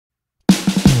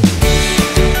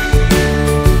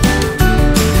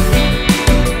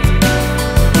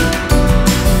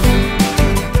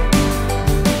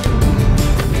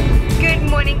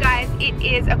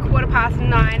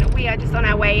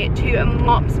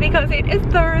because it is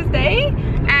Thursday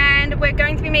and we're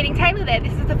going to be meeting Taylor there.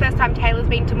 This is the first time Taylor's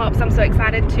been to Mop, so I'm so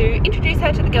excited to introduce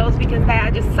her to the girls because they are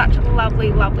just such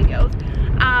lovely, lovely girls.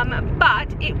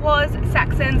 But it was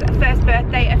Saxon's first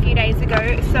birthday a few days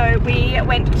ago, so we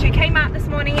went to Kmart this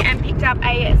morning and picked up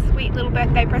a sweet little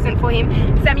birthday present for him.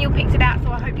 Samuel picked it out,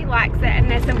 so I hope he likes it, and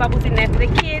there's some bubbles in there for the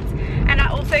kids. And I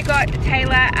also got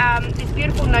Taylor this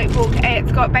beautiful notebook.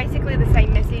 It's got basically the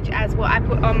same message as what I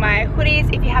put on my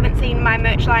hoodies. If you haven't seen my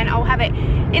merch line, I'll have it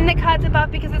in the cards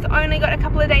above because it's only got a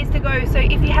couple of days to go. So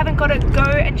if you haven't got it, go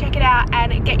and check it out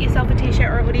and get yourself a t-shirt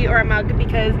or a hoodie or a mug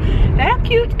because they are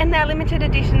cute and they're limited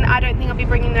edition. I don't think I'll be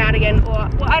bringing them out again, or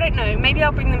well, I don't know, maybe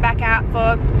I'll bring them back out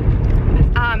for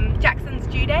Jackson's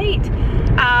due date,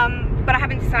 but I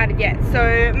haven't decided yet.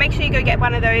 So make sure you go get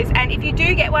one of those, and if you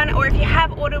do get one, or if you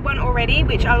have ordered one already,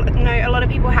 which I know a lot of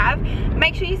people have,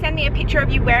 make sure you send me a picture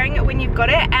of you wearing it when you've got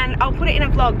it, and I'll put it in a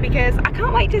vlog because I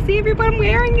can't wait to see everyone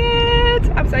wearing it.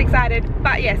 I'm so excited.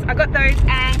 But yes, I got those,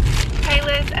 and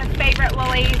Taylor's favourite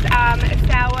lollies,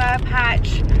 Sour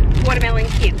Patch Watermelon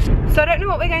Kids. So I don't know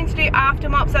what we're going to do after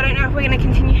Mop, so I don't know if we're going to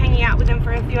continue hanging out with them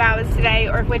for a few hours today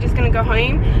or if we're just going to go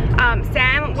home.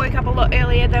 Sam woke up a lot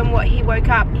earlier than what he woke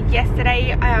up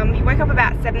yesterday. He woke up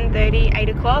about 7:30, 8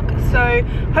 o'clock, so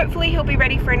hopefully he'll be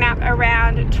ready for a nap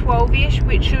around 12ish,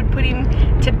 which should put him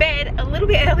to bed a little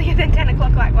bit earlier than 10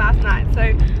 o'clock like last night.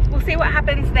 So we'll see what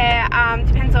happens there.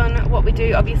 Depends on what we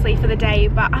do obviously for the day,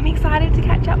 but I'm excited to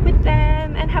catch up with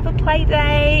them and have a play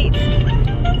date.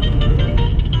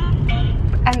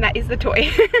 And that is the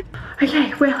toy.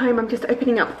 Okay, we're home. I'm just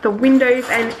opening up the windows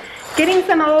and getting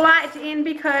some light in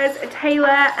because Taylor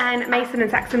and Mason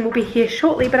and Saxon will be here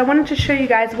shortly, but I wanted to show you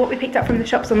guys what we picked up from the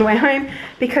shops on the way home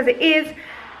because it is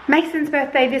Mason's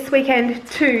birthday this weekend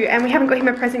too, and we haven't got him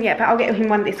a present yet, but I'll get him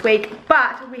one this week.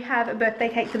 But we have a birthday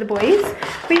cake for the boys.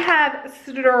 We have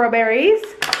strawberries.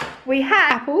 We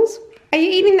have apples. Are you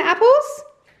eating the apples?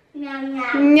 Yum,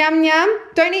 yum. Yum, yum.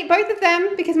 Don't eat both of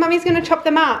them because Mummy's going to chop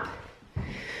them up.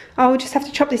 Oh, we'll just have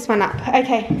to chop this one up.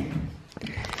 Okay.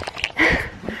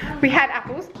 We had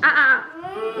apples.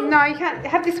 No, you can't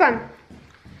have this one.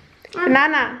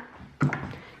 Banana.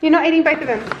 You're not eating both of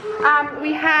them.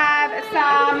 We have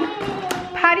some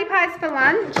party pies for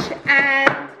lunch, and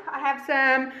I have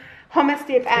some hummus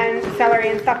dip and celery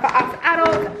and stuff for us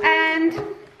adults, and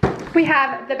we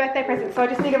have the birthday present. So I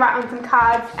just need to write on some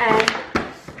cards and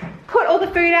put all the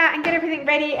food out and get everything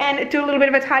ready and do a little bit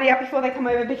of a tidy up before they come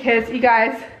over because you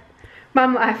guys,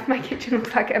 mum life, my kitchen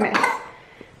looks like a mess.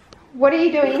 What are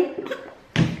you doing?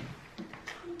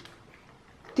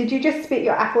 Did you just spit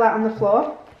your apple out on the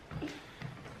floor?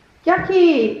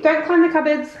 Yucky! Don't climb the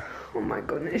cupboards. Oh my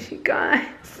goodness, you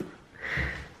guys.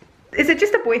 Is it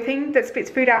just a boy thing that spits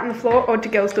food out on the floor, or do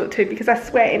girls do it too? Because I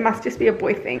swear it must just be a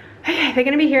boy thing. Okay, they're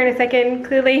going to be here in a second.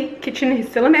 Clearly, kitchen is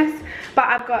still a mess. But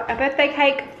I've got a birthday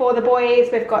cake for the boys.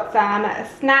 We've got some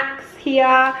snacks here.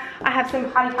 I have some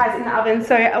party pies in the oven.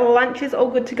 So lunch is all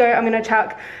good to go. I'm going to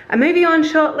chuck a movie on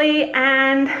shortly.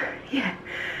 And yeah,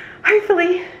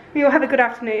 hopefully we will have a good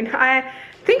afternoon. I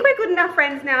think we're good enough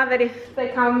friends now that if they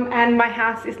come and my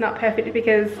house is not perfect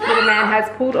because little man has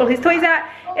pulled all his toys out,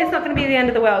 it's not going to be the end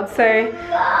of the world. So can't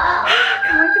wait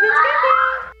for them to get here.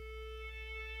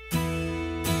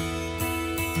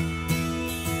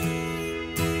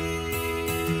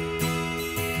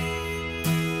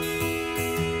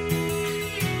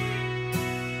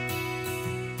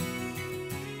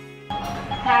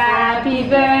 Happy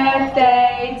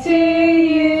birthday to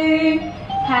you.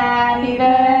 Happy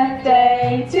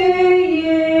birthday to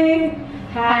you.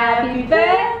 Happy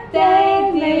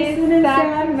birthday, Mason and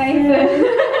Sam. Mason.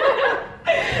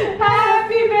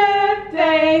 Happy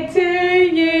birthday to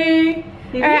you.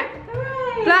 Alright,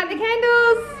 blow out the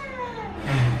candles.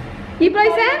 You blow,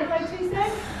 Sam?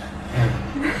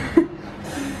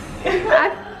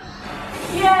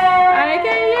 Yay!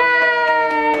 Okay, yay!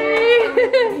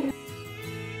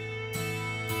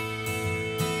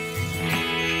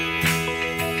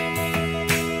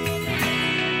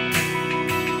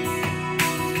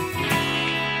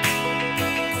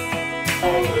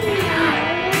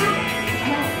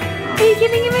 Are you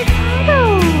giving him a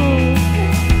candle?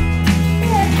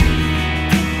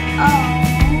 Oh.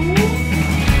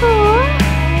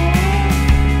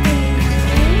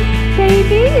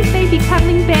 Baby, is baby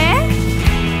cuddling bear?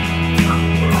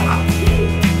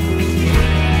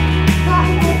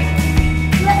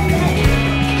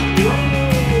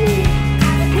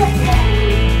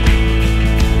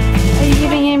 Are you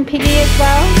giving him Piggy as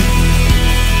well?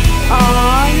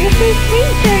 Oh, you're so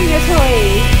sweet sharing your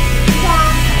toys.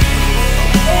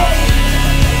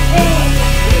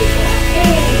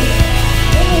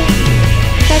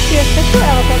 That's your True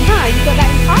elephant, huh? You got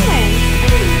that in Thailand.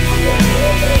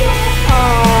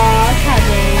 Oh,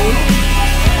 cuddle.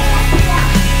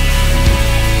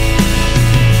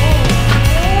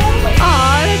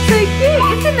 Oh, that's so cute,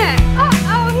 isn't it?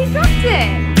 Oh, he dropped it.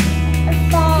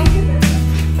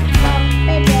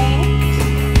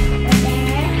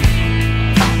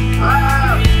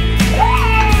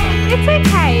 It's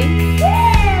okay.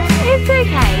 It's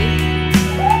okay.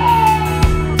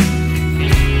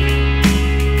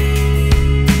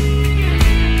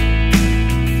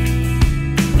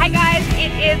 Hey guys,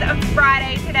 it is a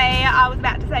Friday today. I was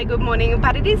about to say good morning,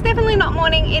 but it is definitely not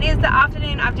morning. It is the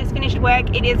afternoon. I've just finished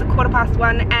work. It is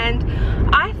 1:15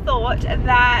 and I thought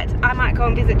that I might go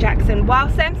and visit Jackson. While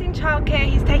Sam's in childcare,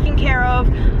 he's taken care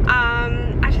of.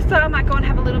 I just thought I might go and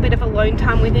have a little bit of alone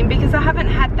time with him because I haven't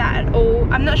had that at all.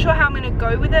 I'm not sure how I'm going to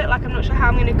go with it. Like, I'm not sure how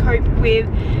I'm going to cope with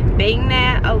being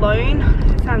there alone.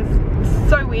 It sounds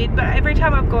so weird, but every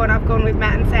time I've gone with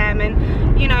Matt and Sam,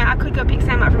 and you know, I could go pick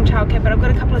Sam up from childcare, but I've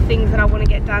got a couple of things that I want to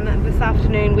get done this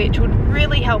afternoon, which would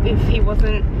really help if he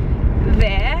wasn't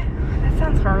there. That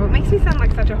sounds horrible. It makes me sound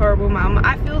like such a horrible mum.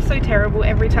 I feel so terrible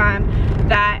every time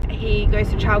that he goes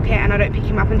to childcare and I don't pick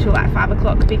him up until like 5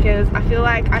 o'clock, because I feel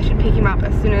like I should pick him up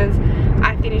as soon as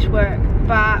I finish work.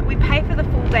 But we pay for the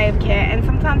full day of care, and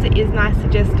sometimes it is nice to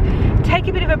just take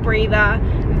a bit of a breather,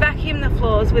 vacuum the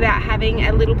floors without having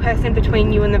a little person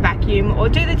between you and the vacuum, or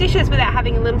do the dishes without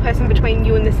having a little person between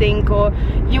you and the sink, or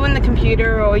you and the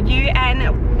computer, or you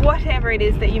and whatever it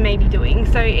is that you may be doing.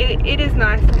 So it is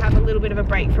nice to have a little bit of a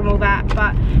break from all that.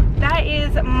 But that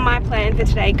is my plan for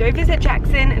today. Go visit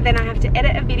Jackson, then I have to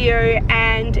edit a video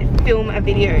and film a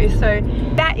video. So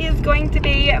that is going to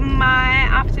be my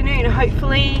afternoon.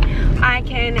 Hopefully I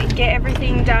can get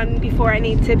everything done before I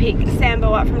need to pick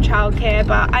Sambo up from childcare,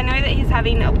 but I know that he's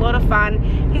having a lot of fun.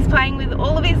 He's playing with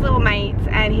all of his little mates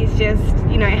and he's just,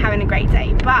 you know, having a great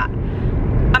day. But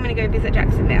I'm gonna go visit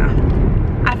Jackson now.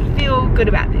 I feel good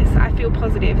about this. I feel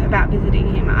positive about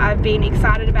visiting him. I've been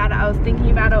excited about it. I was thinking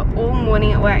about it all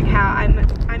morning at work, how I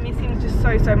miss him just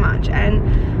so much, and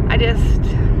I just,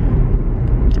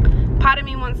 part of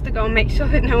me wants to go and make sure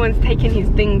that no one's taken his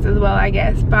things as well, I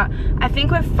guess. But I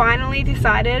think we've finally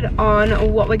decided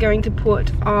on what we're going to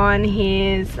put on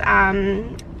his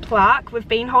plaque. We've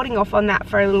been holding off on that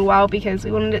for a little while because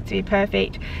we wanted it to be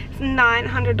perfect. It's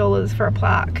 $900 for a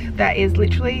plaque that is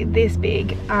literally this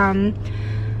big.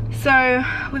 So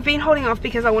we've been holding off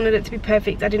because I wanted it to be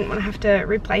perfect. I didn't want to have to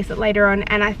replace it later on,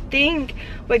 and I think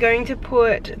we're going to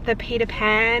put the Peter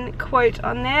Pan quote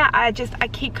on there. I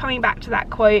keep coming back to that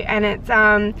quote, and it's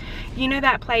you know,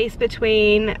 that place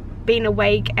between being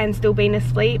awake and still being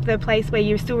asleep, the place where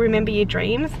you still remember your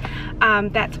dreams,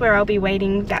 that's where I'll be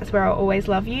waiting, that's where I'll always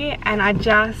love you. And I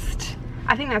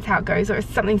think that's how it goes, or it's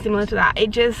something similar to that.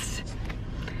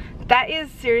 That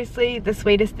is seriously the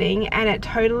sweetest thing, and it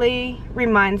totally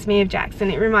reminds me of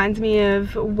Jackson. It reminds me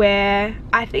of where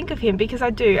I think of him, because I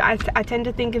do. I tend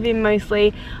to think of him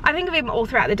mostly. I think of him all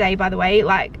throughout the day, by the way.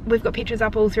 Like, we've got pictures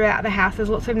up all throughout the house. There's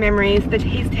lots of memories.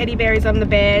 His teddy bear is on the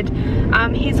bed.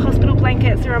 His hospital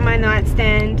blankets are on my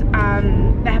nightstand.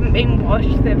 They haven't been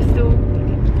washed. They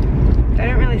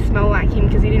don't really smell like him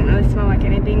because he didn't really smell like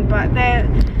anything, but they're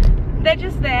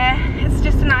just there. It's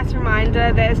just a nice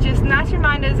reminder. There's just nice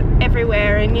reminders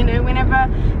everywhere, and you know, whenever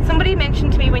somebody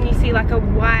mentioned to me, when you see like a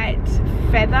white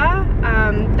feather,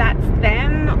 that's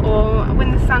them. Or when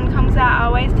the sun comes out, I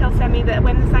always tell Sammy that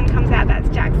when the sun comes out, that's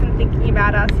Jackson thinking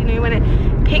about us. You know, when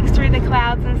it peeks through the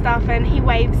clouds and stuff and he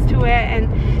waves to it and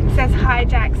says hi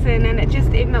Jackson, and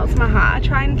it melts my heart. I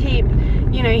try and keep,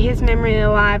 you know, his memory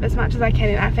alive as much as I can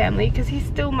in our family, because he's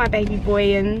still my baby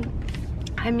boy and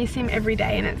I miss him every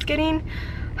day, and it's getting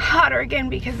harder again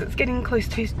because it's getting close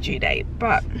to his due date,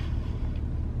 but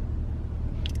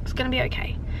it's gonna be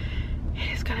okay.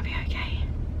 It is gonna be okay.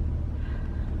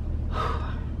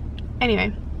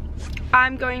 Anyway,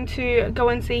 I'm going to go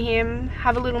and see him,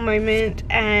 have a little moment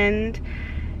and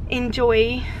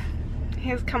enjoy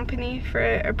his company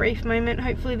for a brief moment.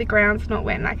 Hopefully the ground's not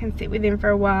wet and I can sit with him for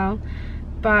a while,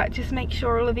 but just make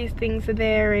sure all of his things are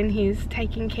there and he's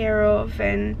taken care of,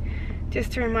 and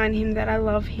just to remind him that I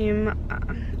love him.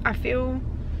 I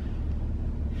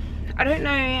don't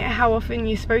know how often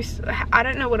you're supposed to, I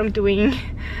don't know what I'm doing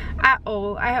at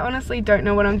all. I honestly don't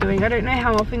know what I'm doing. I don't know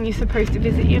how often you're supposed to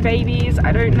visit your babies.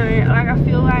 I don't know, like, I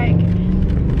feel like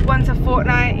once a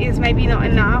fortnight is maybe not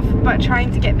enough, but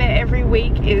trying to get there every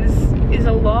week is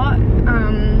a lot.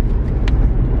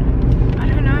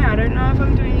 I don't know if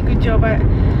I'm doing a good job.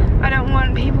 I don't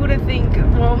want people to think,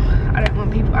 well, I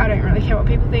don't really care what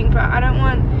people think, but I don't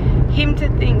want him to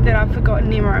think that I've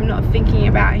forgotten him or I'm not thinking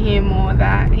about him, or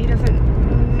that he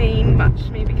doesn't mean much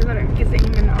to me because I don't visit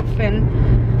him enough, and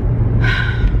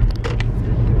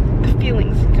the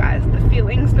feelings, guys, the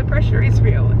feelings, the pressure is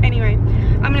real. Anyway,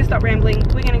 I'm gonna stop rambling.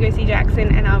 We're gonna go see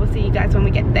Jackson, and I will see you guys when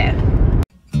we get there.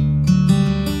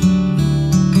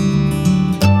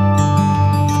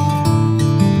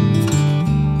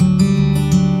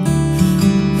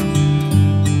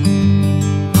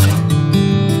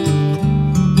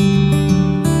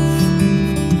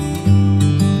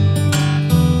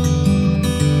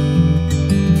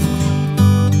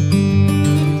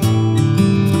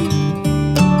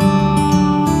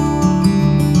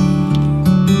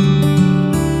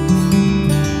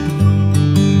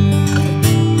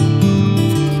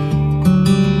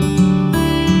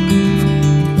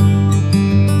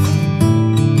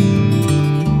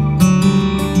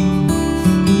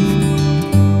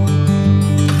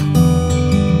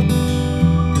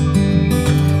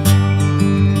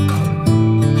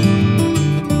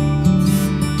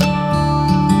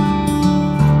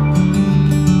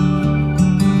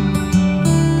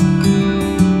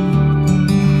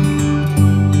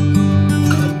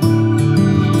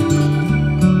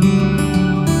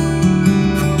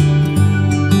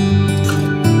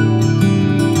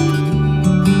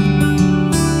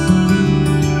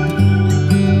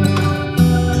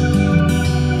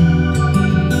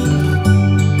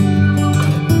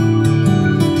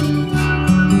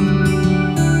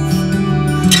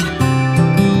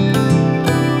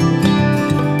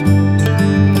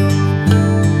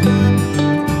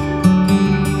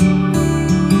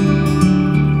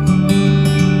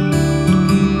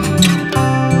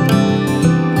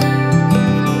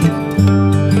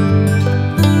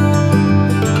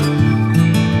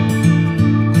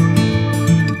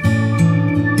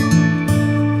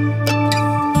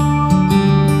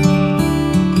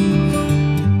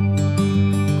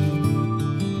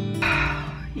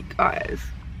 Guys,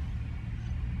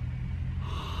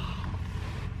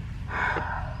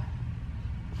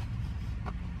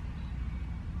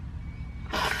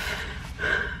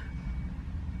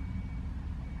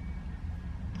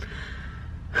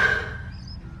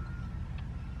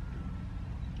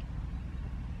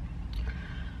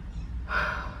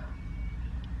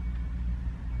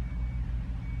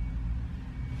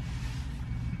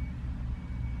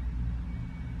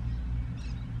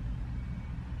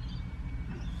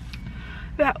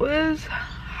 that was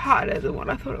harder than what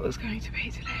I thought it was going to be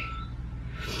today.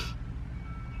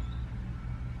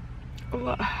 A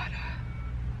lot harder.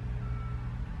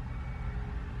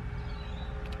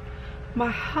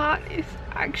 My heart is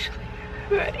actually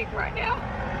hurting right now.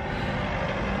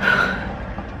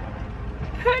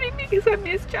 Hurting because I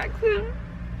miss Jackson.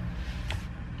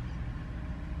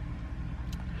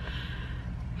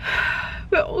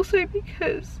 But also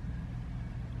because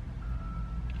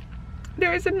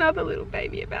there is another little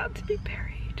baby about to be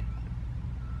buried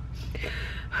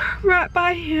right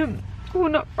by him. Well,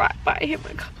 not right by him,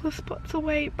 a couple of spots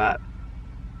away, but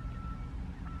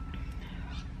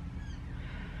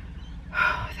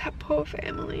that poor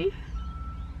family.